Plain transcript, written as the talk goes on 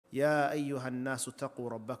يا أيها الناس اتقوا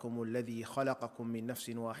ربكم الذي خلقكم من نفس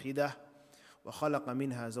واحدة وخلق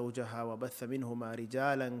منها زوجها وبث منهما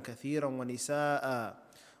رجالا كثيرا ونساء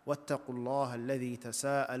واتقوا الله الذي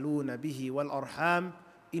تساءلون به والأرحام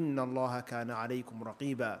إن الله كان عليكم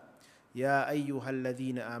رقيبا يا أيها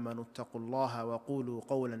الذين آمنوا اتقوا الله وقولوا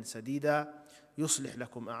قولا سديدا يصلح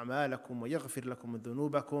لكم أعمالكم ويغفر لكم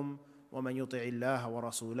ذنوبكم ومن يطع الله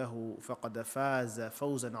ورسوله فقد فاز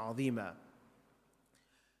فوزا عظيما.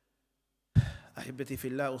 أحبتي في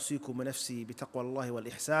الله أوصيكم ونفسي بتقوى الله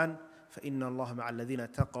والإحسان فإن الله مع الذين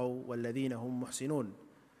اتقوا والذين هم محسنون.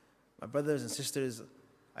 My brothers and sisters,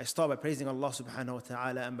 I start by praising Allah subhanahu wa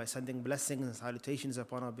ta'ala and by sending blessings and salutations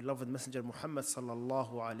upon our beloved Messenger Muhammad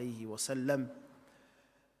sallallahu alayhi wa sallam.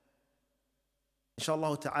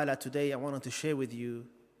 Inshallah ta'ala, today I wanted to share with you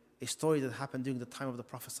a story that happened during the time of the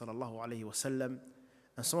Prophet sallallahu alayhi wa sallam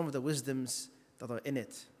and some of the wisdoms that are in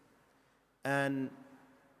it. And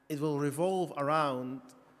it will revolve around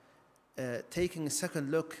taking a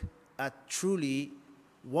second look at truly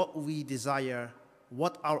what we desire,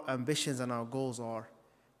 what our ambitions and our goals are,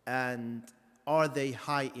 and are they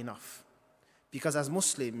high enough? Because as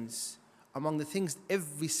Muslims, among the things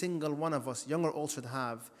every single one of us, young or old, should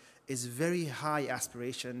have is very high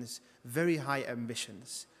aspirations, very high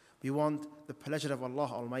ambitions. We want the pleasure of Allah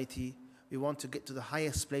Almighty. We want to get to the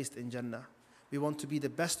highest place in Jannah. We want to be the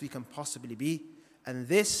best we can possibly be. And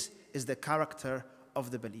this is the character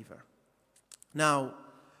of the believer. Now,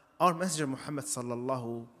 our Messenger Muhammad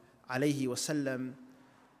sallallahu alayhi wasallam,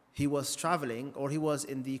 he was traveling, or he was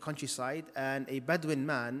in the countryside, and a Bedouin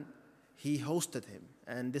man, he hosted him.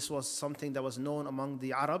 And this was something that was known among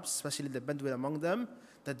the Arabs, especially the Bedouin among them,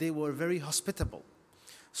 that they were very hospitable.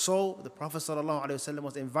 So the Prophet sallallahu alayhi wasallam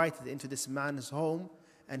was invited into this man's home,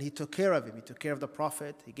 and he took care of him. He took care of the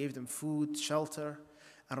Prophet. He gave them food, shelter.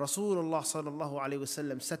 And Rasulullah sallallahu alayhi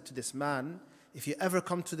wasallam said to this man, if you ever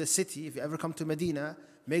come to the city, if you ever come to Medina,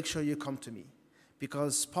 make sure you come to me.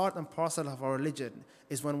 Because part and parcel of our religion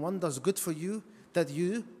is when one does good for you, that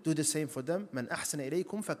you do the same for them. Man ahsana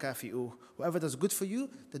ilaykum fakafi'uh. Whoever does good for you,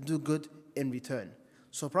 then do good in return.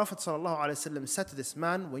 So Prophet sallallahu alayhi wasallam said to this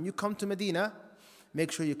man, when you come to Medina,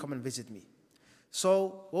 make sure you come and visit me.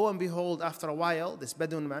 So, lo and behold, after a while, this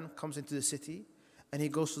Bedouin man comes into the city, and he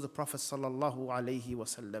goes to the Prophet sallallahu alayhi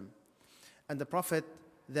wasallam. And the Prophet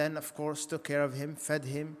then, of course, took care of him, fed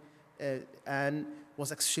him, and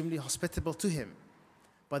was extremely hospitable to him.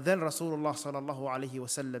 But then Rasulullah sallallahu alayhi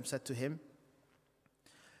wasallam said to him,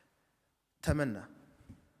 Tamanna,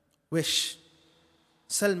 wish,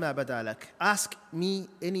 sal ma badalak, ask me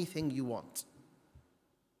anything you want.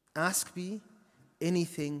 Ask me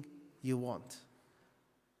anything you want.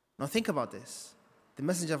 Now think about this. The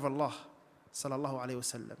Messenger of Allah sallallahu alayhi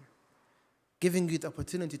wasallam giving you the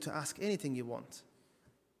opportunity to ask anything you want.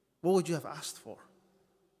 What would you have asked for?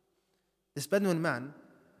 This Bedouin man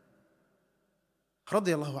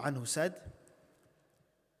radiyallahu anhu said,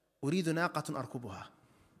 أريد ناقة أركبها.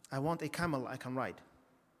 I want a camel I can ride.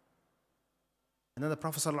 And then the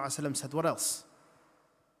Prophet sallallahu alayhi wasallam said, what else?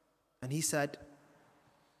 And he said,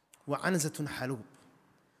 وعنزة حلوب,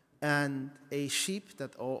 and a sheep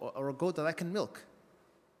that or a goat that I can milk.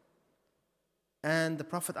 And the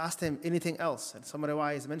Prophet asked him anything else. And some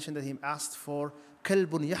riwayahs mentioned that he asked for كلب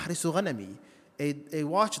يحرس غنمي, a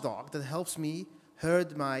watchdog that helps me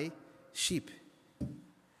herd my sheep.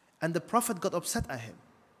 And the Prophet got upset at him.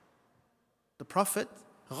 The Prophet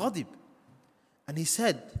غضب, and he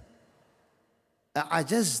said,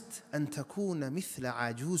 أعجزت أن تكون مثل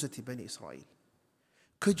عجوزة بني إسرائيل.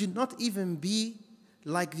 Could you not even be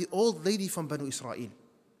like the old lady from Banu Israel?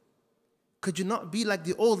 Could you not be like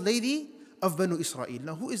the old lady of Banu Israel?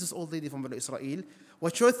 Now, who is this old lady from Banu Israel?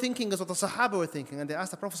 What you're thinking is what the Sahaba were thinking. And they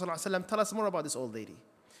asked the Prophet ﷺ, tell us more about this old lady.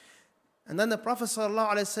 And then the Prophet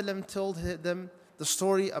ﷺ told them the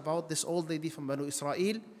story about this old lady from Banu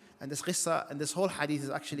Israel. And this qissa and this whole hadith is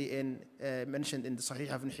actually mentioned in the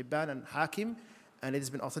Sahih of Ibn Hibban and Hakim. And it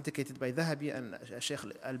has been authenticated by Dhahabi and Shaykh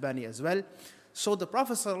Albani as well. So the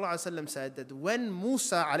Prophet ﷺ said that when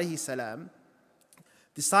Musa alayhi salam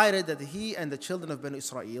decided that he and the children of Banu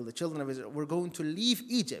Israel, the children of Israel, were going to leave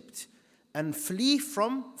Egypt and flee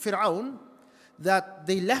from Fir'aun, that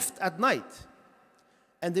they left at night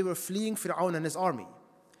and they were fleeing Fir'aun and his army.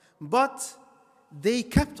 But they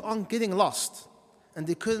kept on getting lost and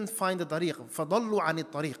they couldn't find the tariq. فَضَلُّوا عَنِ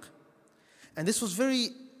الطَّرِيقِ. And this was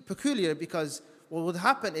very peculiar because what would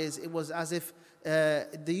happen is it was as if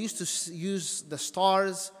they used to use the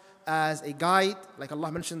stars as a guide, like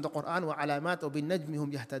Allah mentioned in the Quran, وَعَلَامَاتُ وَبِالنَّجْمِ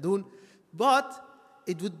هُمْ يَهْتَدُونَ. But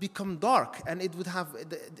it would become dark and it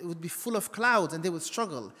would be full of clouds and they would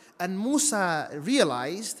struggle. And Musa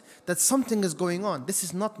realized that something is going on. This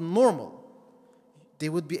is not normal. They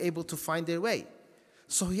would be able to find their way.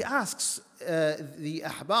 So he asks the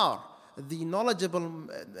ahbar, the knowledgeable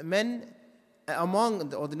men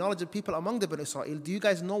or the knowledgeable people among the Bani Israel, do you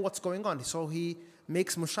guys know what's going on? So he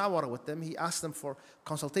makes mushawara with them. He asks them for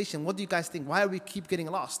consultation. What do you guys think? Why are we keep getting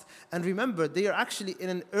lost? And remember, they are actually in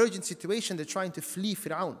an urgent situation. They're trying to flee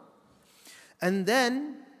Fir'aun. And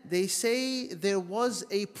then they say there was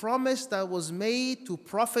a promise that was made to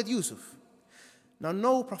Prophet Yusuf. Now,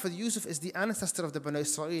 no, Prophet Yusuf is the ancestor of the Bani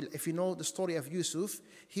Israel. If you know the story of Yusuf,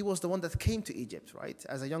 he was the one that came to Egypt, right?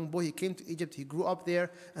 As a young boy, he came to Egypt, he grew up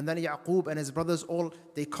there, and then Yaqub and his brothers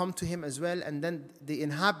they come to him as well, and then they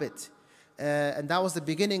inhabit. And that was the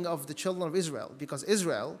beginning of the children of Israel, because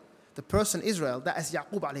Israel, the person Israel, that is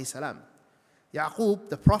Yaqub alayhi salam. Yaqub,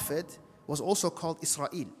 the prophet, was also called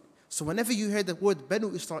Israel. So whenever you hear the word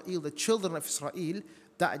Banu Israel, the children of Israel,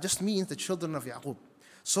 that just means the children of Yaqub.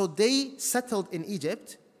 So they settled in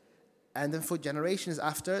Egypt, and then for generations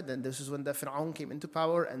after, then this is when the Fir'aun came into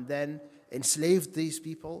power and then enslaved these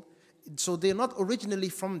people. So they're not originally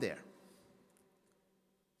from there.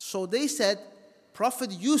 So they said,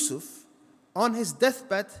 Prophet Yusuf, on his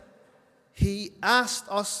deathbed, he asked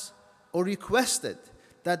us or requested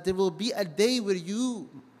that there will be a day where you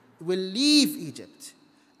will leave Egypt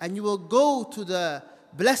and you will go to the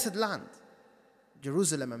blessed land,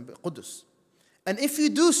 Jerusalem and Qudus. And if you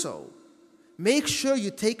do so, make sure you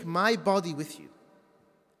take my body with you.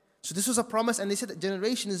 So this was a promise, and they said that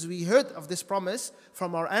generations we heard of this promise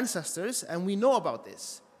from our ancestors, and we know about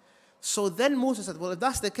this. So then Moses said, well, if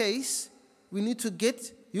that's the case, we need to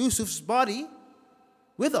get Yusuf's body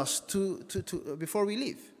with us before we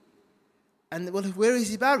leave. And well, where is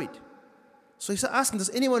he buried? So he started asking, does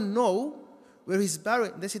anyone know where he's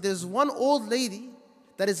buried? And they said, there's one old lady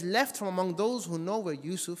that is left from among those who know where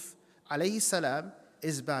Yusuf alayhi salam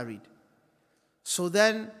is buried. So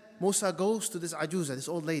then Musa goes to this ajuza, this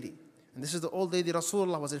old lady. And this is the old lady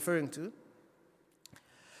Rasulullah was referring to.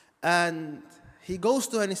 And he goes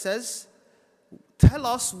to her and he says, tell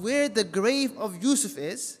us where the grave of Yusuf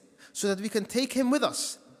is so that we can take him with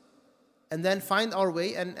us and then find our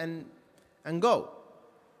way and go.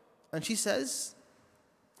 And she says,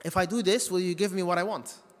 if I do this, will you give me what I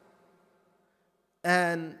want?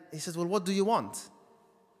 And he says, well, what do you want?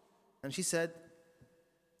 And she said,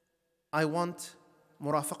 I want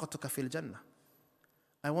murafaqatuka fil jannah.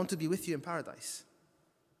 I want to be with you in paradise.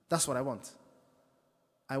 That's what I want.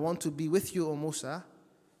 I want to be with you, O Musa,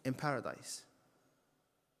 in paradise.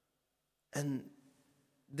 And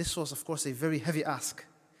this was, of course, a very heavy ask.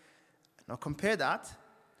 Now compare that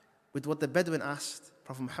with what the Bedouin asked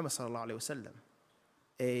Prophet Muhammad sallallahu alaihi wasallam,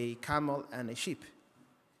 a camel and a sheep.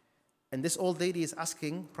 And this old lady is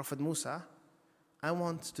asking Prophet Musa, I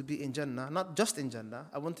want to be in Jannah, not just in Jannah.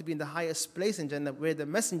 I want to be in the highest place in Jannah where the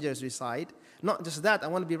messengers reside. Not just that, I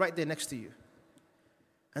want to be right there next to you.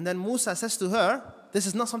 And then Musa says to her, this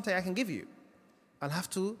is not something I can give you. I'll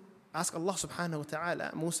have to ask Allah subhanahu wa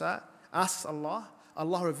ta'ala. Musa asks Allah.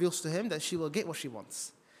 Allah reveals to him that she will get what she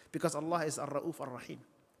wants, because Allah is Ar-Ra'uf Ar-Rahim.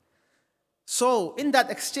 So in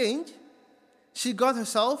that exchange, she got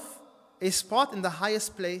herself a spot in the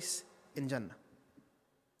highest place in Jannah.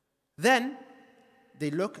 Then they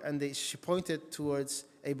look and she pointed towards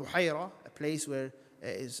a buhayra, a place where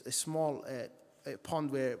is a small a pond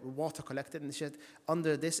where water collected, and she said,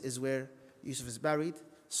 under this is where Yusuf is buried.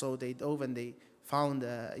 So they dove and they found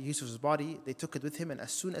Yusuf's body. They took it with him, and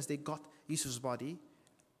as soon as they got Yusuf's body,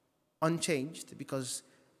 unchanged, because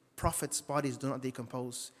prophets' bodies do not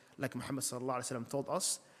decompose, like Muhammad sallallahu alaihi wasallam told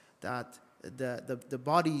us that the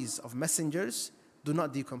bodies of messengers do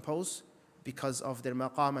not decompose because of their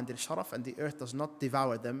maqam and their sharaf, and the earth does not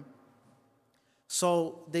devour them.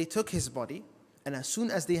 So they took his body, and as soon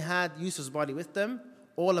as they had Yusuf's body with them,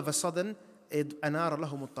 all of a sudden, anara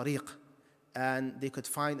lahum at-tariq, and they could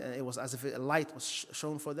find, and it was as if a light was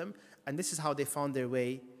shown for them, and this is how they found their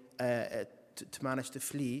way to manage to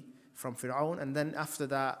flee from Fir'aun. And then after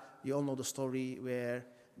that, you all know the story where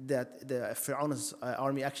that the Fir'aun's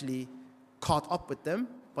army actually caught up with them,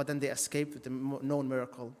 but then they escaped with the known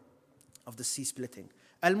miracle of the sea splitting.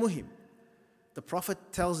 Al-Muhim, the Prophet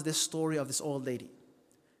tells this story of this old lady.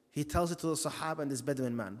 He tells it to the Sahaba and this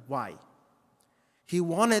Bedouin man. Why? He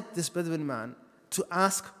wanted this Bedouin man to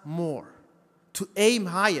ask more, to aim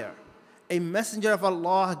higher. A messenger of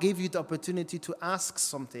Allah gave you the opportunity to ask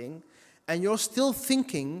something, and you're still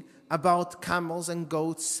thinking about camels and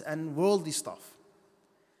goats and worldly stuff.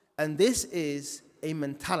 And this is a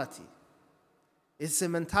mentality. It's a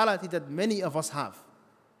mentality that many of us have.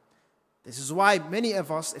 This is why many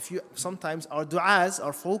of us, sometimes our du'as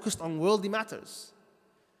are focused on worldly matters.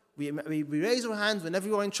 We raise our hands whenever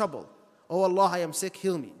you are in trouble. Oh Allah, I am sick,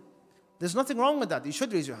 heal me. There's nothing wrong with that. You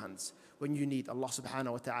should raise your hands when you need Allah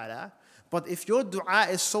subhanahu wa ta'ala. But if your dua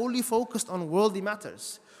is solely focused on worldly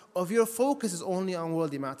matters, or if your focus is only on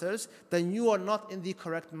worldly matters, then you are not in the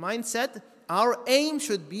correct mindset. Our aim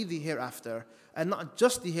should be the hereafter. And not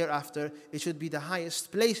just the hereafter, it should be the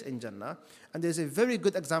highest place in Jannah. And there's a very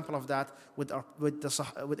good example of that with a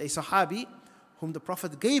Sahabi whom the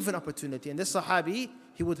Prophet gave an opportunity. And this Sahabi,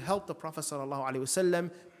 he would help the Prophet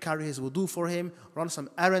ﷺ carry his wudu for him, run some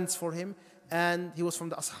errands for him. And he was from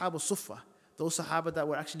the Ashab al-Suffah, those Sahaba that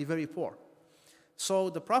were actually very poor. So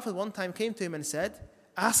the Prophet one time came to him and said,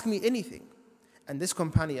 ask me anything. And this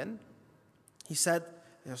companion, he said,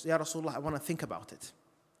 Ya Rasulullah, I want to think about it.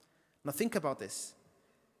 Now think about this.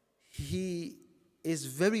 He is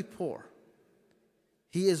very poor.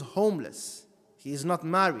 He is homeless. He is not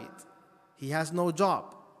married. He has no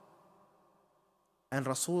job. And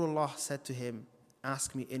Rasulullah said to him,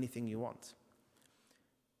 ask me anything you want.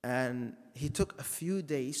 And he took a few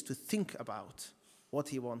days to think about what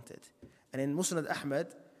he wanted. And in Musnad Ahmad,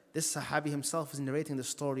 this Sahabi himself is narrating the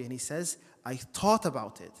story, and he says, I thought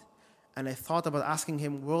about it. And I thought about asking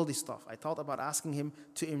him worldly stuff. I thought about asking him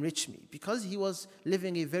to enrich me, because he was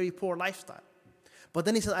living a very poor lifestyle. But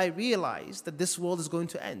then he said, I realized that this world is going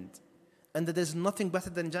to end, and that there's nothing better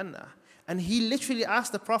than Jannah. And he literally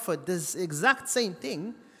asked the Prophet this exact same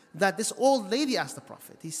thing that this old lady asked the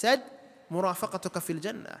Prophet. He said, Murafaqatuka fil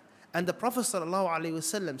Jannah. And the Prophet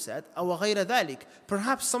ﷺ said, Awa ghayra dhalik,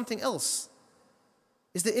 perhaps something else.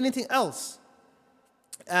 Is there anything else?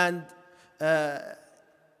 And the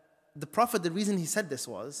Prophet, the reason he said this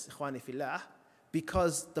was, Ikhwani fillah,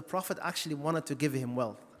 because the Prophet actually wanted to give him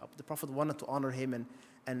wealth. The Prophet wanted to honor him.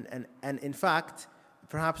 And in fact,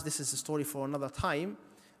 perhaps this is a story for another time.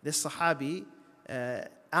 This Sahabi,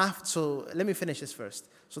 so let me finish this first.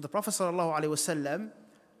 So the Prophet ﷺ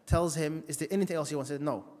tells him, is there anything else you want? He said,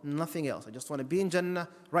 no, nothing else. I just want to be in Jannah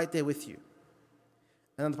right there with you.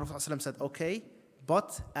 And then the Prophet ﷺ said, okay,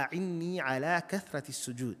 but أعني على كثرة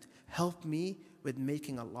السجود. Help me with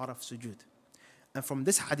making a lot of sujood. And from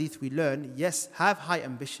this hadith we learn, yes, have high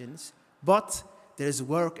ambitions, but there is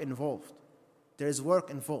work involved. There is work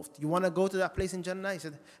involved. You want to go to that place in Jannah? He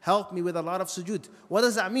said, help me with a lot of sujood. What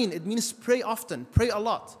does that mean? It means pray often, pray a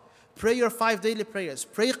lot. Pray your 5 daily prayers,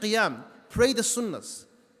 pray qiyam, pray the sunnahs.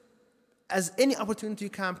 As any opportunity you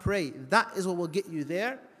can pray, that is what will get you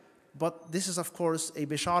there. But this is, of course, a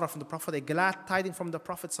bishara from the Prophet, a glad tidings from the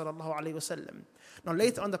Prophet ﷺ. Now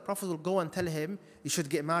later on, the Prophet will go and tell him, you should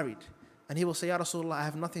get married. And he will say, Ya Rasulullah, I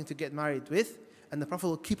have nothing to get married with. And the Prophet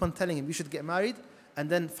will keep on telling him, you should get married. And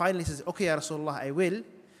then finally he says, okay, Ya Rasulullah, I will.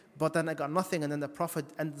 But then I got nothing. And then the Prophet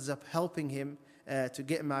ends up helping him to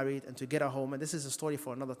get married and to get a home. And this is a story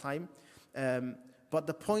for another time. But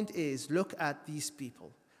the point is, look at these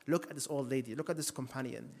people. Look at this old lady. Look at this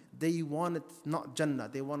companion. They wanted not Jannah.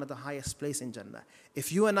 They wanted the highest place in Jannah.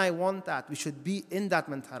 If you and I want that, we should be in that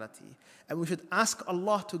mentality. And we should ask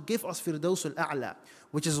Allah to give us Firdawsul A'la.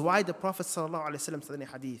 Which is why the Prophet ﷺ said in a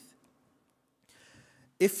hadith,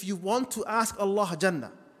 if you want to ask Allah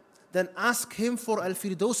Jannah, then ask Him for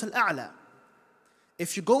Al-Firdaus Al-A'la.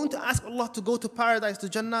 If you're going to ask Allah to go to paradise, to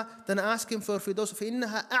Jannah, then ask Him for Firdaus.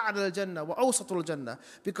 فَإِنَّهَا أَعْلَى الْجَنَّةِ وَأَوْسَطُ الْجَنَّةِ.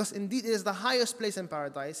 Because indeed it is the highest place in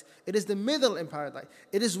paradise. It is the middle in paradise.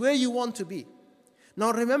 It is where you want to be.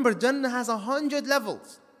 Now remember, Jannah has 100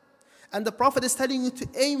 levels. And the Prophet is telling you to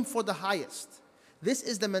aim for the highest. This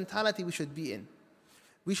is the mentality we should be in.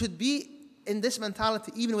 We should be in this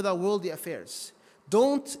mentality even with our worldly affairs.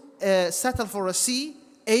 Don't settle for a C,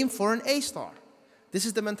 aim for an A star. This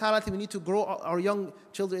is the mentality we need to grow our young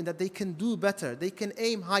children in, that they can do better, they can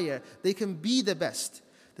aim higher, they can be the best.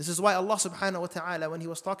 This is why Allah subhanahu wa ta'ala, when He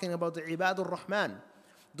was talking about the Ibadur Rahman,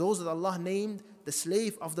 those that Allah named the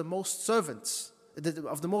slave of the most servants,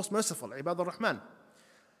 of the most merciful, Ibadur Rahman,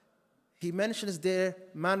 He mentions their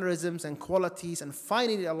mannerisms and qualities, and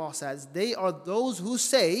finally Allah says, they are those who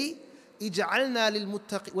say, وَجَعَلْنَا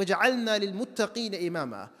لِلْمُتَّقِينَ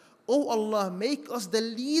إِمَامًا. Oh Allah, make us the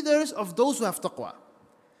leaders of those who have taqwa.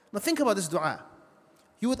 Now think about this dua.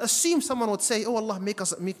 You would assume someone would say, oh Allah, make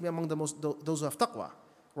me among those who have taqwa.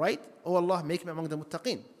 Right? Oh Allah, make me among the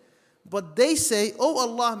muttaqeen. But they say, oh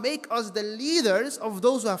Allah, make us the leaders of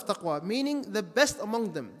those who have taqwa, meaning the best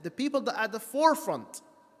among them, the people that are at the forefront.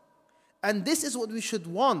 And this is what we should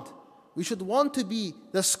want. We should want to be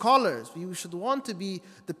the scholars. We should want to be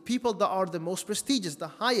the people that are the most prestigious, the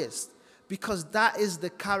highest, because that is the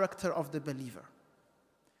character of the believer.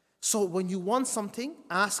 So when you want something,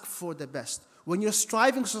 ask for the best. When you're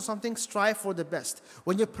striving for something, strive for the best.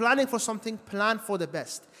 When you're planning for something, plan for the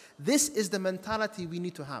best. This is the mentality we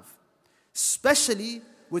need to have, especially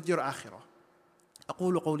with your akhirah.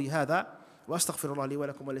 أقول قولي هذا وأستغفر الله لي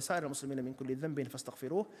ولكم ولسائر المسلمين من كل ذنب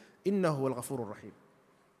فاستغفروه إنه هو الغفور الرحيم.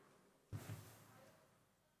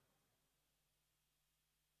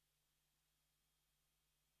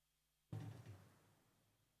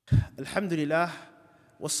 Alhamdulillah,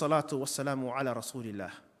 wassalatu wassalamu ala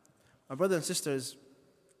rasulillah. My brothers and sisters,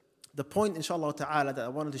 the point, inshallah ta'ala, that I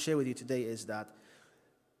wanted to share with you today is that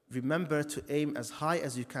remember to aim as high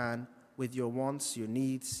as you can with your wants, your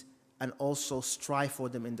needs, and also strive for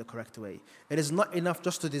them in the correct way. It is not enough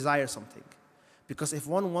just to desire something. Because if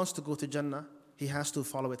one wants to go to Jannah, he has to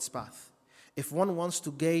follow its path. If one wants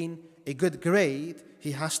to gain a good grade,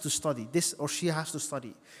 he has to study. This or she has to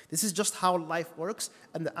study. This is just how life works,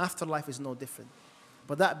 and the afterlife is no different.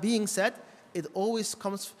 But that being said, it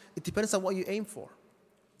depends on what you aim for.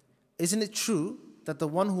 Isn't it true that the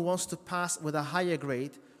one who wants to pass with a higher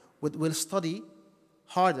grade will study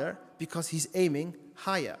harder because he's aiming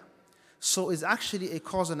higher? So it's actually a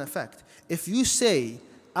cause and effect. If you say,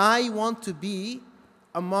 I want to be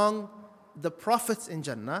among the prophets in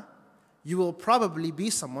Jannah, you will probably be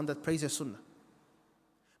someone that prays your sunnah.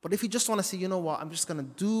 But if you just want to say, you know what, I'm just going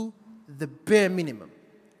to do the bare minimum,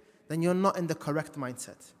 then you're not in the correct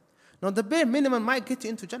mindset. Now, the bare minimum might get you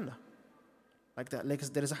into Jannah. Like that. Like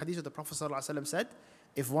there is a hadith of the Prophet ﷺ said,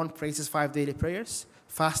 if one prays his 5 daily prayers,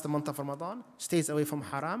 fasts the month of Ramadan, stays away from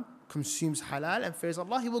haram, consumes halal, and fears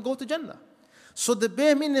Allah, he will go to Jannah. So the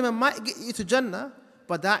bare minimum might get you to Jannah,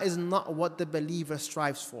 but that is not what the believer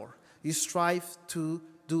strives for. You strive to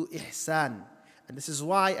do ihsan. And this is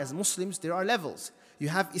why, as Muslims, there are levels. You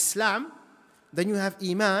have Islam, then you have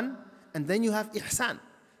Iman, and then you have ihsan.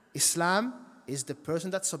 Islam is the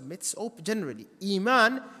person that submits generally.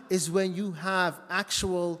 Iman is when you have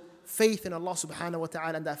actual faith in Allah subhanahu wa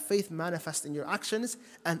ta'ala, and that faith manifests in your actions.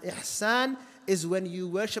 And ihsan is when you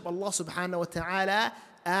worship Allah subhanahu wa ta'ala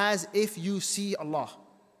as if you see Allah.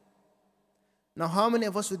 Now, how many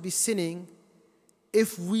of us would be sinning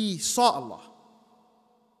if we saw Allah?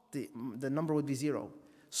 The number would be 0.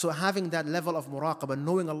 So having that level of muraqabah,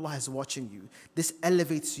 knowing Allah is watching you, this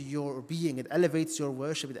elevates your being, it elevates your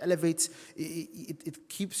worship, it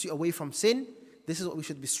keeps you away from sin. This is what we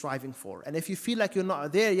should be striving for. And if you feel like you're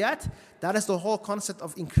not there yet, that is the whole concept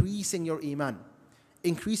of increasing your iman.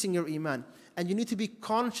 Increasing your iman. And you need to be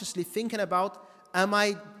consciously thinking about, am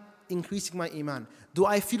I increasing my iman? Do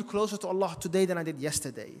I feel closer to Allah today than I did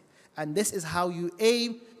yesterday? And this is how you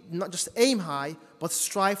aim, not just aim high, but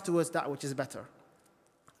strive towards that which is better.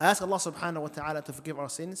 I ask Allah subhanahu wa ta'ala to forgive our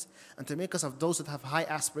sins and to make us of those that have high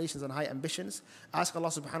aspirations and high ambitions. I ask Allah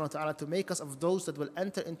subhanahu wa ta'ala to make us of those that will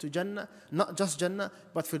enter into Jannah, not just Jannah,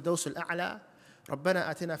 but Firdaus al-A'la.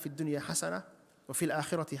 ربنا آتنا في الدنيا حسنة وفي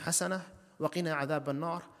الآخرة حسنة وقنا عذاب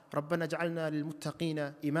النار. ربنا اجعلنا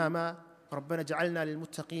للمتقين إماما. ربنا اجعلنا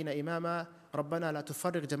للمتقين إماما. ربنا لا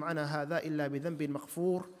تفرق جمعنا هذا إلا بذنب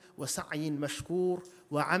مغفور وسعي مشكور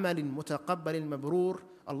وعمل متقبل مبرور.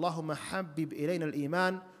 اللهم حبب إلينا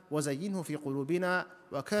الإيمان وزينه في قلوبنا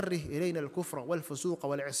وكره إلينا الكفر والفسوق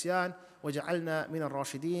والعصيان وجعلنا من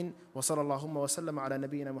الراشدين. وصلى اللهم وسلم على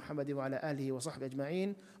نبينا محمد وعلى آله وصحبه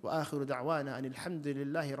أجمعين وآخر دعوانا أن الحمد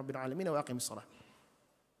لله رب العالمين وأقم الصلاة.